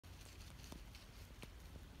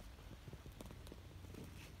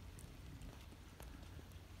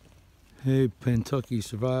Hey, Kentucky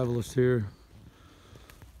survivalist here.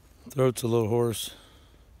 Throat's a little hoarse.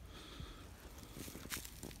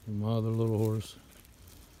 And my other little horse.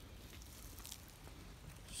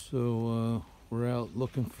 So we're out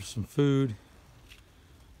looking for some food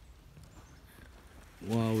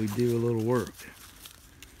while we do a little work.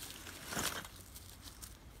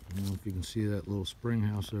 I don't know if you can see that little spring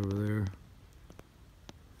house over there.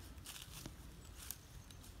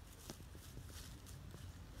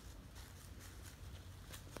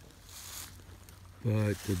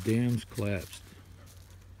 But the dam's collapsed.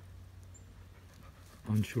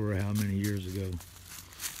 Unsure how many years ago.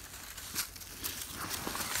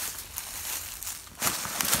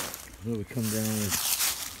 So we come down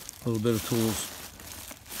with a little bit of tools.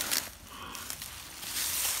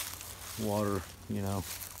 Water, you know.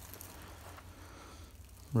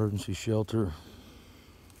 Emergency shelter.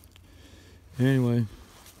 Anyway,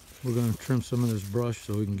 we're going to trim some of this brush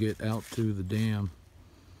so we can get out to the dam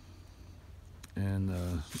and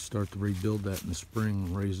start to rebuild that in the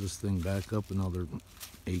spring, raise this thing back up another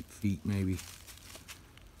 8 feet maybe.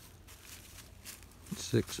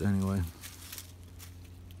 6 anyway.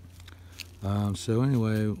 So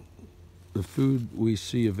anyway, the food we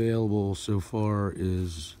see available so far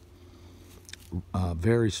is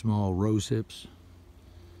very small rose hips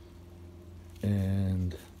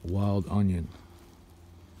and wild onion.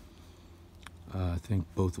 I think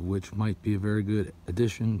both of which might be a very good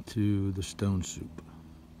addition to the stone soup.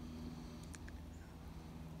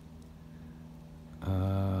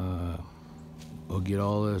 We'll get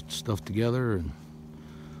all that stuff together and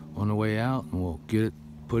on the way out, and we'll get it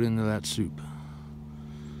put into that soup.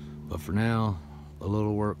 But for now, a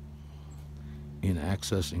little work in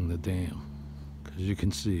accessing the dam. As you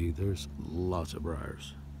can see, there's lots of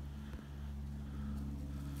briars.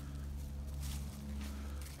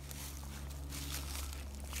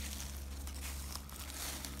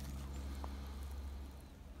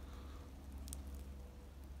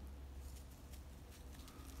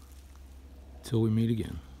 Till we meet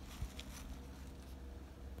again.